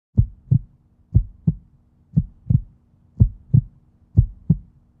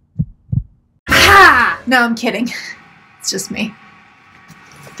No, I'm kidding. It's just me.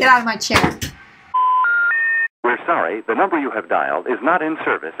 Get out of my chair. We're sorry, the number you have dialed is not in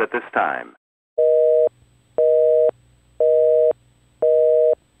service at this time.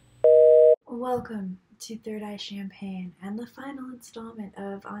 Welcome to Third Eye Champagne and the final installment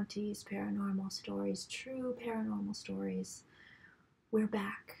of Auntie's Paranormal Stories, true paranormal stories. We're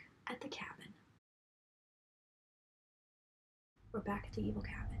back at the cabin. We're back at the evil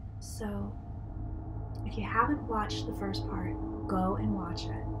cabin. So, if you haven't watched the first part, go and watch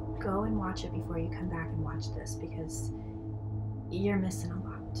it. Go and watch it before you come back and watch this, because you're missing a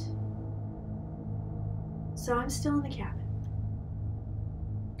lot. So I'm still in the cabin.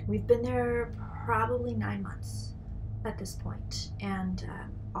 We've been there probably 9 months at this point, and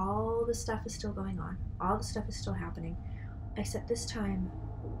all the stuff is still going on. All the stuff is still happening, except this time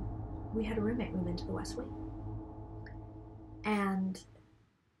we had a roommate move into the West Wing. And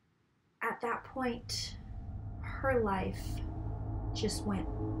at that point, her life just went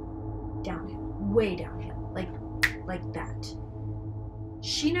downhill, way downhill, like that.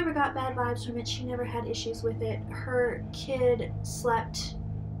 She never got bad vibes from it. She never had issues with it. Her kid slept,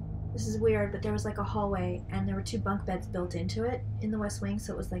 this is weird, but there was like a hallway and there were 2 bunk beds built into it in the West Wing.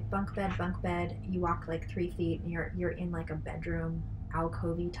 So it was like bunk bed. You walk like 3 feet and you're in like a bedroom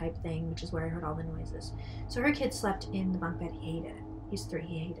alcove-y type thing, which is where I heard all the noises. So her kid slept in the bunk bed. He hated it. He's 3.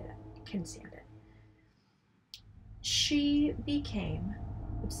 He hated it. Couldn't stand it. She became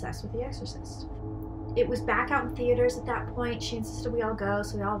obsessed with The Exorcist. It was back out in theaters at that point. She insisted we all go,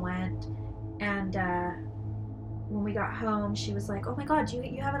 so we all went. And when we got home, she was like, "Oh my God,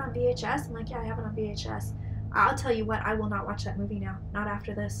 you have it on VHS?" I'm like, "Yeah, I have it on VHS." I'll tell you what, I will not watch that movie now. Not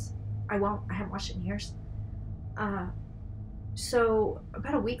after this. I won't. I haven't watched it in years. So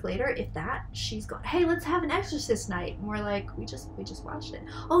about a week later, if that, she's going, "Hey, let's have an Exorcist night." And we're like, we just watched it.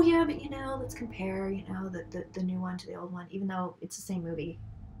 "Oh yeah, but let's compare, the new one to the old one, even though it's the same movie,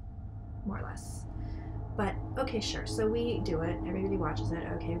 more or less." But okay, sure. So we do it. Everybody watches it.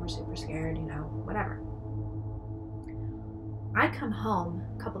 Okay, we're super scared, whatever. I come home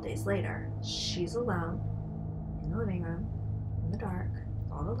a couple days later. She's alone in the living room, in the dark,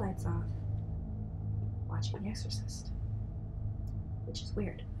 with all the lights off, watching The Exorcist. Which is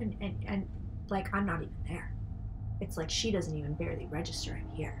weird. And like, I'm not even there. It's like she doesn't even barely register in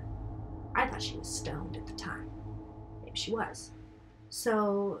here. I thought she was stoned at the time. Maybe she was.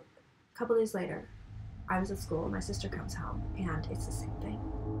 So a couple days later, I was at school, my sister comes home, and it's the same thing.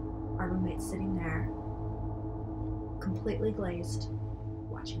 Our roommate's sitting there, completely glazed,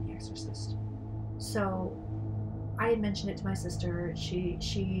 watching The Exorcist. So I had mentioned it to my sister.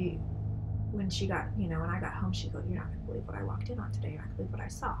 She when she got, when I got home, she goes, "You're not going to believe what I walked in on today. You're not going to believe what I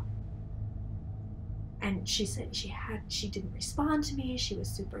saw." And she said she didn't respond to me. She was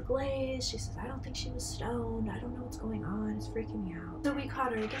super glazed. She says, "I don't think she was stoned. I don't know what's going on. It's freaking me out." So we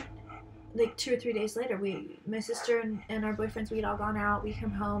caught her again. Like 2 or 3 days later, my sister and our boyfriends, we had all gone out. We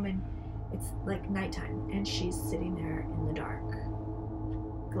come home and it's like nighttime, and she's sitting there in the dark,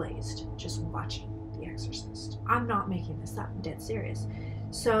 glazed, just watching The Exorcist. I'm not making this up. I'm dead serious.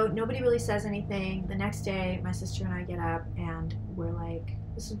 So nobody really says anything. The next day, my sister and I get up, and we're like,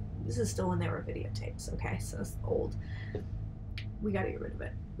 this is still when there were videotapes, okay? So it's old. We gotta get rid of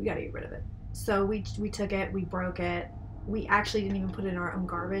it. So we took it, we broke it. We actually didn't even put it in our own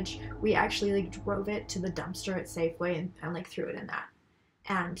garbage. We actually drove it to the dumpster at Safeway and threw it in that.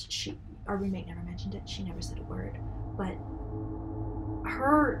 And our roommate never mentioned it. She never said a word. But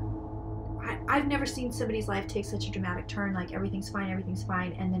I've never seen somebody's life take such a dramatic turn, like everything's fine,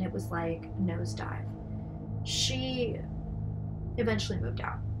 and then it was like a nosedive. She eventually moved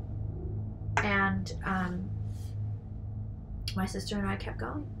out. And my sister and I kept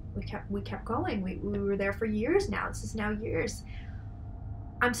going. We kept going. We were there for years now. This is now years.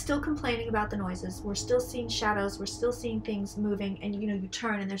 I'm still complaining about the noises. We're still seeing shadows. We're still seeing things moving, and you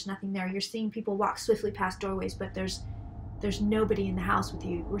turn and there's nothing there. You're seeing people walk swiftly past doorways, but there's nobody in the house with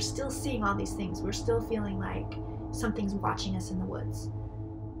you. We're still seeing all these things. We're still feeling like something's watching us in the woods.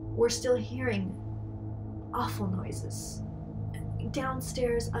 We're still hearing awful noises.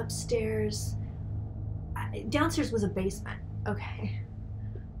 Downstairs, upstairs. Downstairs was a basement, okay?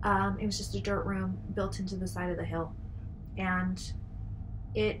 It was just a dirt room built into the side of the hill. And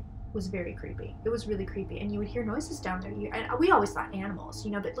it was very creepy. It was really creepy. And you would hear noises down there. We always thought animals,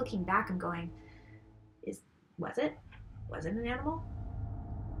 but looking back, I'm going, was it an animal?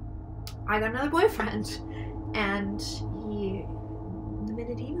 I got another boyfriend, and the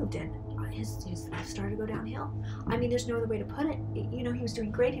minute he moved in, his life started to go downhill. I mean, there's no other way to put it. He was doing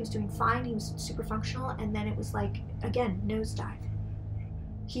great, he was doing fine, he was super functional, and then it was like, again, nosedive.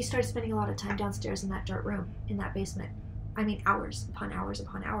 he started spending a lot of time downstairs in that dirt room, in that basement. I mean, hours upon hours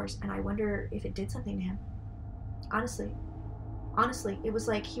upon hours. And I wonder if it did something to him. Honestly, it was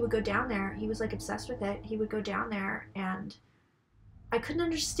like he would go down there. He was like obsessed with it. He would go down there, and I couldn't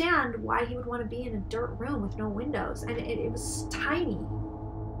understand why he would want to be in a dirt room with no windows. And it was tiny.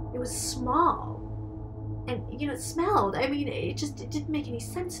 It was small. And, you know, it smelled. I mean, it didn't make any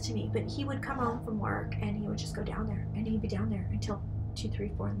sense to me. But he would come home from work, and he would just go down there. And he'd be down there until 2,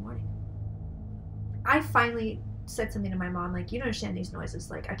 3, 4 in the morning. I finally said something to my mom, like, you don't understand these noises.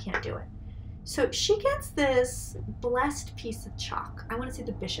 Like, I can't do it. So she gets this blessed piece of chalk. I want to say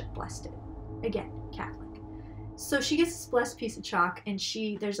the bishop blessed it. Again, Catholic. So she gets this blessed piece of chalk, and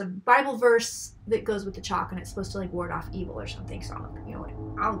there's a Bible verse that goes with the chalk, and it's supposed to like ward off evil or something. So I'm like, you know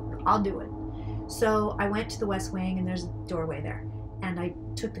what, I'll do it. So I went to the West Wing, and there's a doorway there. And I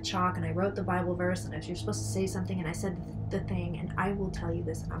took the chalk, and I wrote the Bible verse, and if you're supposed to say something, and I said the thing, and I will tell you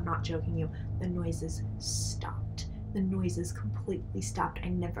this, and I'm not joking you, the noises stopped. The noises completely stopped. I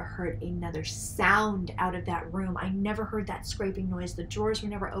never heard another sound out of that room. I never heard that scraping noise. The drawers were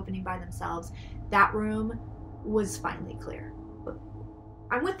never opening by themselves. That room was finally clear.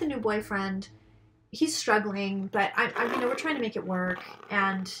 I'm with the new boyfriend. He's struggling, but I we're trying to make it work.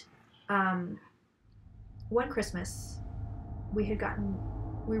 And one Christmas, we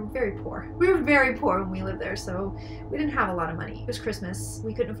were very poor. We were very poor when we lived there, so we didn't have a lot of money. It was Christmas.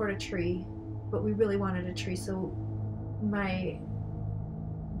 We couldn't afford a tree, but we really wanted a tree, so my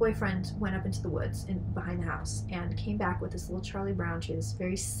boyfriend went up into the woods behind the house and came back with this little Charlie Brown tree, this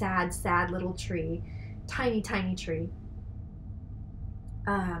very sad little tree, tiny tree.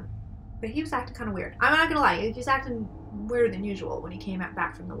 But he was acting kind of weird. I'm not gonna lie, he was acting weirder than usual when he came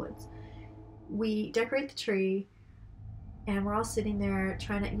back from the woods. We decorate the tree, and we're all sitting there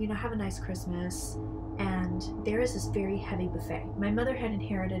trying to, you know, have a nice Christmas. And there is this very heavy buffet. My mother had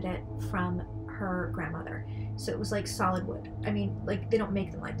inherited it from her grandmother, so it was like solid wood. I mean, like, they don't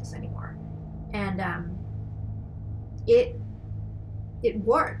make them like this anymore. And it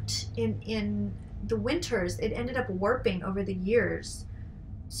warped in the winters. It ended up warping over the years,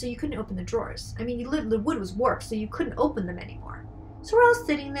 so you couldn't open the drawers. I mean, the wood was warped, so you couldn't open them anymore. So we're all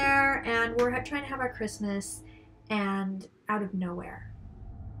sitting there, and we're trying to have our Christmas, and out of nowhere,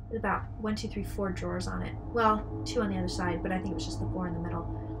 about 1, 2, 3, 4 drawers on it. Well, 2 on the other side, but I think it was just the 4 in the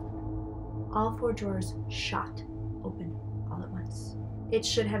middle. All 4 drawers shot open all at once. It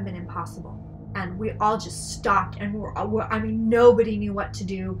should have been impossible. And we all just stopped, and nobody knew what to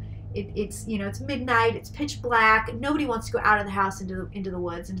do. It's midnight, it's pitch black. Nobody wants to go out of the house into the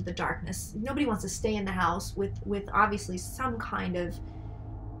woods, into the darkness. Nobody wants to stay in the house with obviously some kind of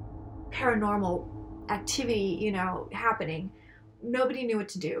paranormal activity, you know, happening. Nobody knew what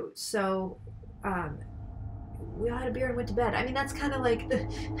to do. So we all had a beer and went to bed. I mean, that's kind of like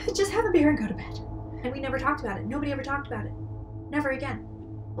just have a beer and go to bed. And we never talked about it. Nobody ever talked about it. Never again.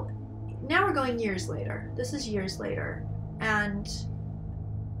 Now we're going years later. This is years later. And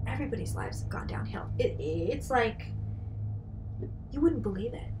everybody's lives have gone downhill. It's like, you wouldn't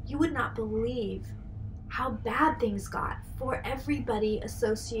believe it. You would not believe how bad things got for everybody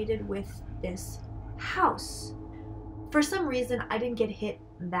associated with this house. For some reason, I didn't get hit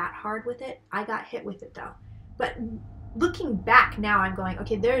that hard with it. I got hit with it though. But looking back now, I'm going,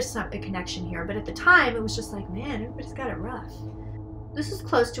 okay, there's a connection here. But at the time, it was just like, man, everybody's got it rough. This is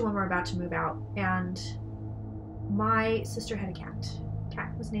close to when we're about to move out, and my sister had a cat.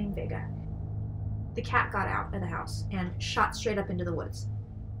 Cat was named Vega. The cat got out of the house and shot straight up into the woods.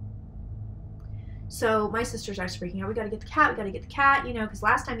 So my sister starts freaking out. We got to get the cat, you know, because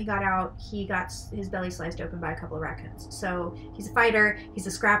last time he got out, he got his belly sliced open by a couple of raccoons. So he's a fighter, he's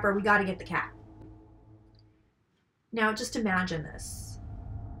a scrapper, we got to get the cat. Now just imagine this.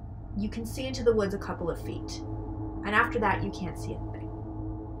 You can see into the woods a couple of feet, and after that you can't see anything.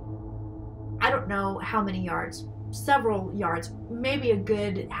 I don't know how many yards, several yards, maybe a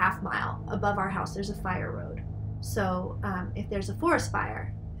good half mile above our house, there's a fire road. So if there's a forest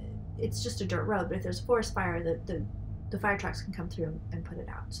fire, it's just a dirt road, but if there's a forest fire, the fire trucks can come through and put it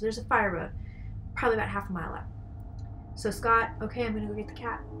out. So there's a fire road, probably about half a mile up. So Scott, okay, I'm gonna go get the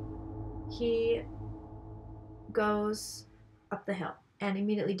cat. He goes up the hill and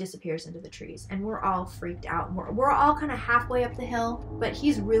immediately disappears into the trees, and we're all freaked out. We're all kind of halfway up the hill, but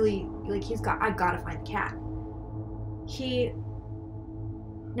he's really like, I gotta find the cat.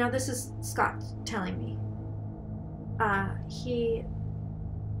 Now this is Scott telling me, he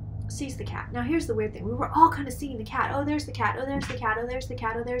sees the cat. Now here's the weird thing. We were all kind of seeing the cat. Oh, there's the cat. Oh, there's the cat. Oh, there's the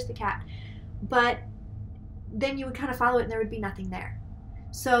cat. Oh, there's the cat. But then you would kind of follow it and there would be nothing there.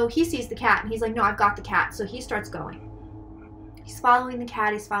 So he sees the cat and he's like, no, I've got the cat. So he starts going. He's following the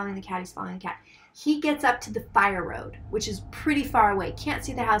cat, he's following the cat, he's following the cat. He gets up to the fire road, which is pretty far away. Can't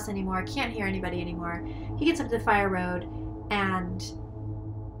see the house anymore, can't hear anybody anymore. He gets up to the fire road and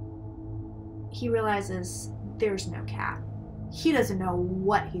he realizes there's no cat. He doesn't know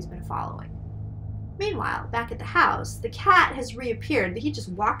what he's been following. Meanwhile, back at the house, the cat has reappeared. He just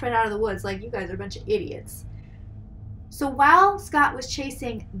walked right out of the woods like, you guys are a bunch of idiots. So while Scott was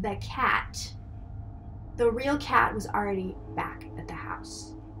chasing the cat, the real cat was already back at the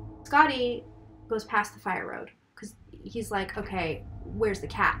house. Scotty goes past the fire road because he's like, okay, where's the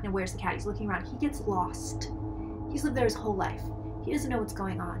cat? Now where's the cat? He's looking around. He gets lost. He's lived there his whole life. He doesn't know what's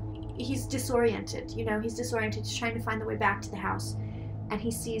going on. He's disoriented, he's disoriented. He's trying to find the way back to the house. And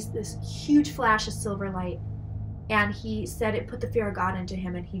he sees this huge flash of silver light. And he said it put the fear of God into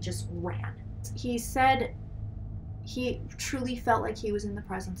him and he just ran. He said he truly felt like he was in the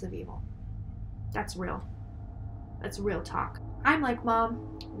presence of evil. That's real. That's real talk. I'm like,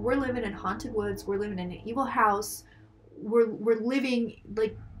 Mom, we're living in haunted woods. We're living in an evil house. We're living,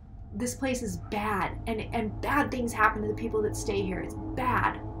 like, this place is bad. And bad things happen to the people that stay here. It's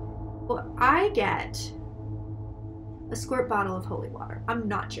bad. Well, I get a squirt bottle of holy water. I'm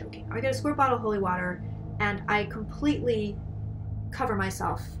not joking. I get a squirt bottle of holy water and I completely cover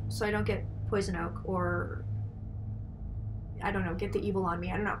myself so I don't get poison oak or, I don't know, get the evil on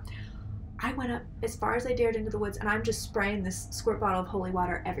me. I don't know. I went up as far as I dared into the woods and I'm just spraying this squirt bottle of holy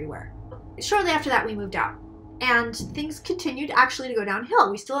water everywhere. Shortly after that, we moved out and things continued actually to go downhill.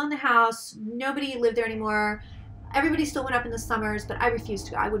 We still owned the house. Nobody lived there anymore. Everybody still went up in the summers, but I refused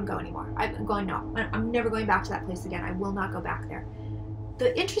to go. I wouldn't go anymore. I'm going, no, I'm never going back to that place again. I will not go back there.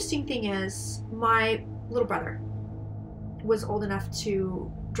 The interesting thing is my little brother was old enough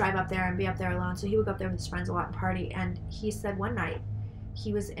to drive up there and be up there alone. So he would go up there with his friends a lot and party. And he said one night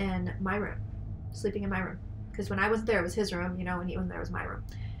he was in my room, sleeping in my room. Because when I wasn't there, it was his room, when he wasn't there, it was my room.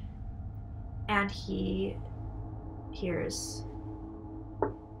 And he hears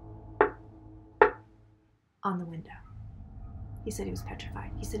on the window. He said he was petrified.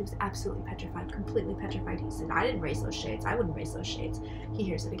 He said he was absolutely petrified, completely petrified. He said, I didn't raise those shades. I wouldn't raise those shades. He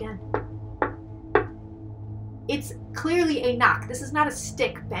hears it again. It's clearly a knock. This is not a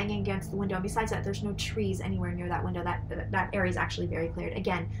stick banging against the window. And besides that, there's no trees anywhere near that window. That area is actually very cleared.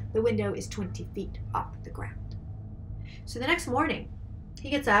 Again, the window is 20 feet off the ground. So the next morning, he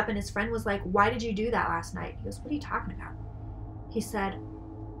gets up and his friend was like, why did you do that last night? He goes, what are you talking about? He said,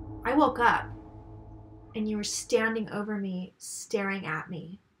 I woke up and you were standing over me, staring at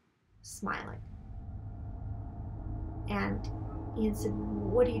me, smiling. And Ian said,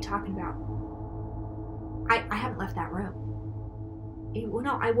 what are you talking about? I haven't left that room. Well,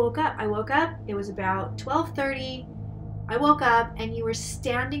 no, I woke up. It was about 12:30. I woke up and you were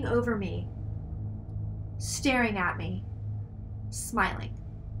standing over me, staring at me, smiling.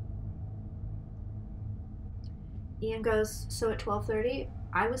 Ian goes, so at 12:30,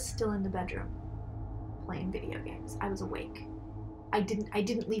 I was still in the bedroom playing video games. I was awake. I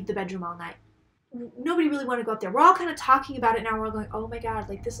didn't leave the bedroom all night. Nobody really wanted to go up there. We're all kind of talking about it now. We're all going, oh my God,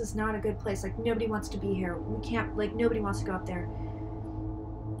 like this is not a good place. Like nobody wants to be here. We can't, like nobody wants to go up there.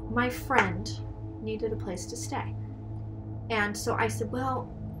 My friend needed a place to stay. And so I said, well,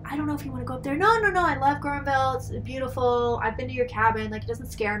 I don't know if you want to go up there. No, I love Gurnville. It's beautiful. I've been to your cabin. Like it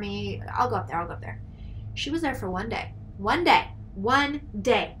doesn't scare me. I'll go up there. She was there for one day.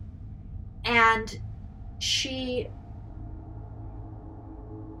 And she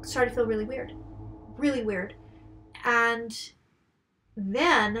started to feel really weird. And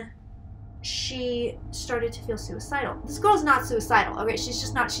then she started to feel suicidal. This girl's not suicidal, okay? She's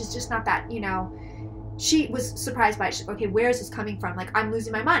just not that, She was surprised by it. Okay, where is this coming from? Like, I'm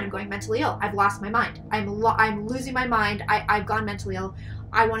losing my mind. I'm going mentally ill. I've lost my mind. I'm losing my mind. I've gone mentally ill.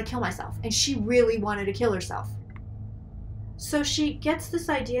 I want to kill myself. And she really wanted to kill herself. So she gets this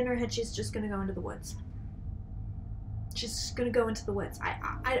idea in her head. She's just going to go into the woods. She's just going to go into the woods.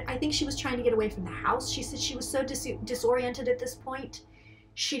 I think she was trying to get away from the house. She said she was so disoriented at this point.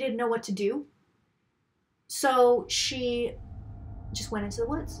 She didn't know what to do. So she just went into the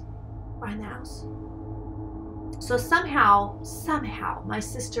woods behind the house. So somehow, my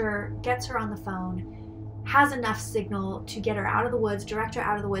sister gets her on the phone, has enough signal to get her out of the woods, direct her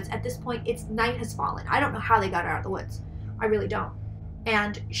out of the woods. At this point, night has fallen. I don't know how they got her out of the woods. I really don't.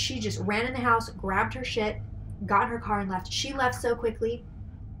 And she just ran in the house, grabbed her shit, got in her car and left. She left so quickly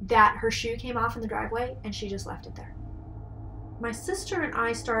that her shoe came off in the driveway and she just left it there. My sister and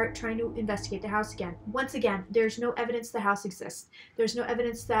I start trying to investigate the house again. Once again, there's no evidence the house exists. There's no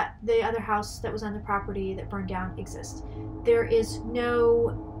evidence that the other house that was on the property that burned down exists. There is no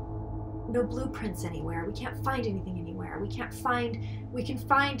blueprints anywhere. We can't find anything anywhere. anywhere. We can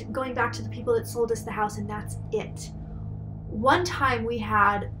find going back to the people that sold us the house, and that's it. One time we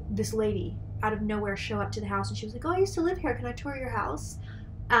had this lady out of nowhere show up to the house, and she was like, oh, I used to live here. Can I tour your house?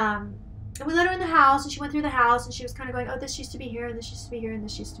 And we let her in the house, and she went through the house, and she was kind of going, oh, this used to be here, and this used to be here, and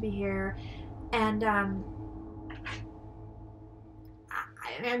this used to be here. And I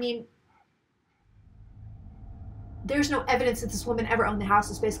mean, there's no evidence that this woman ever owned the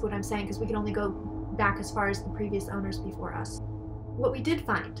house, is basically what I'm saying, because we can only go back as far as the previous owners before us. What we did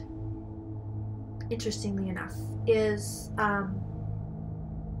find, interestingly enough, is I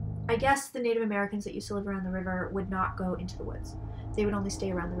guess the Native Americans that used to live around the river would not go into the woods. They would only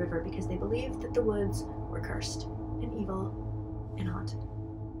stay around the river because they believed that the woods were cursed and evil and haunted.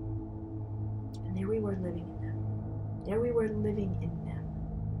 And there we were living in them. There we were living in them.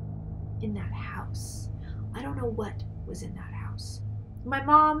 In that house. I don't know what was in that house. My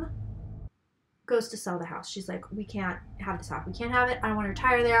mom goes to sell the house. She's like, we can't have this house. We can't have it. I don't want to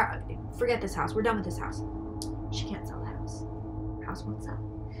retire there. Forget this house. We're done with this house. She can't sell the house. House won't sell.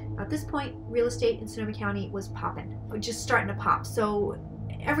 Now, at this point, real estate in Sonoma County was popping. Just starting to pop. So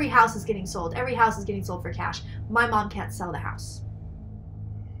every house is getting sold. Every house is getting sold for cash. My mom can't sell the house.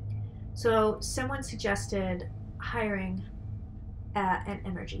 So someone suggested hiring an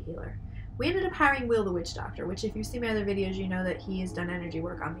energy healer. We ended up hiring Will the witch doctor, which if you see my other videos, you know that he has done energy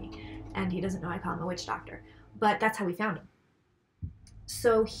work on me. And he doesn't know I call him a witch doctor. But that's how we found him.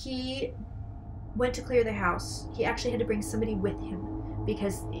 So he went to clear the house. He actually had to bring somebody with him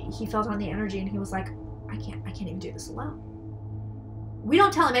because he felt on the energy, and he was like, I can't even do this alone. We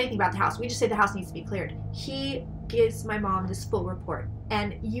don't tell him anything about the house. We just say the house needs to be cleared. He gives my mom this full report,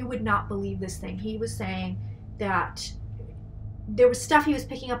 and you would not believe this thing. He was saying that there was stuff he was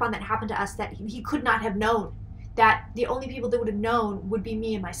picking up on that happened to us that he could not have known. That the only people that would have known would be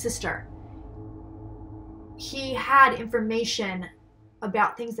me and my sister. He had information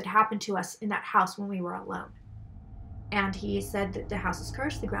about things that happened to us in that house when we were alone. And he said that the house is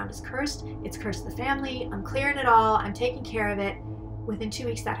cursed, the ground is cursed, it's cursed the family, I'm clearing it all, I'm taking care of it. Within 2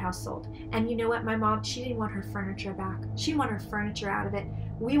 weeks, that house sold. And you know what, my mom, she didn't want her furniture back. She wanted her furniture out of it.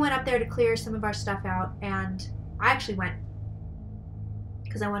 We went up there to clear some of our stuff out, and I actually went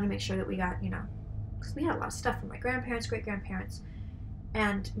because I wanted to make sure that we got, because we had a lot of stuff from my grandparents, great-grandparents,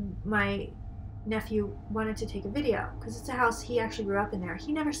 and my nephew wanted to take a video because it's a house he actually grew up in there.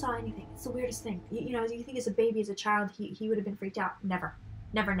 He never saw anything. It's the weirdest thing. You think as a baby, as a child, he would have been freaked out. Never.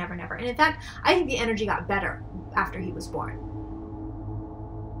 Never, never, never. And in fact, I think the energy got better after he was born.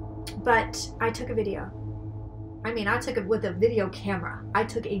 But I took a video. I mean, I took it with a video camera. I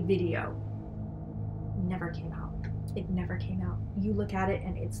took a video. Never came out. It never came out. You look at it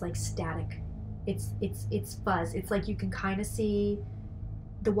and it's like static. It's fuzz. It's like you can kind of see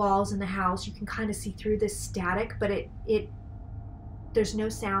the walls in the house. You can kind of see through this static, but there's no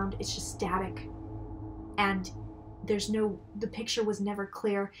sound. It's just static. And the picture was never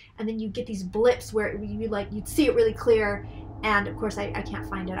clear. And then you get these blips where you'd see it really clear. And of course I can't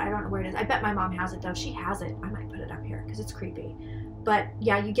find it. I don't know where it is. I bet my mom has it though. She has it. I might put it up here because it's creepy. But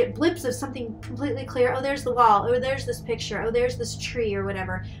yeah, you get blips of something completely clear. Oh, there's the wall. Oh, there's this picture. Oh, there's this tree or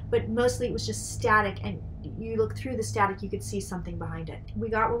whatever. But mostly it was just static, and you look through the static, you could see something behind it. We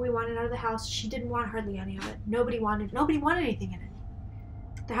got what we wanted out of the house. She didn't want hardly any of it. Nobody wanted anything in it.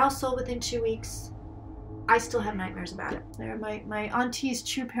 The house sold within 2 weeks. I still have nightmares about it. They're my auntie's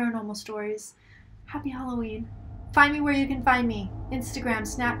true paranormal stories. Happy Halloween. Find me where you can find me. Instagram,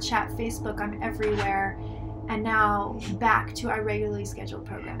 Snapchat, Facebook, I'm everywhere. And now back to our regularly scheduled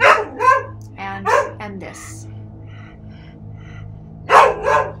program. And this.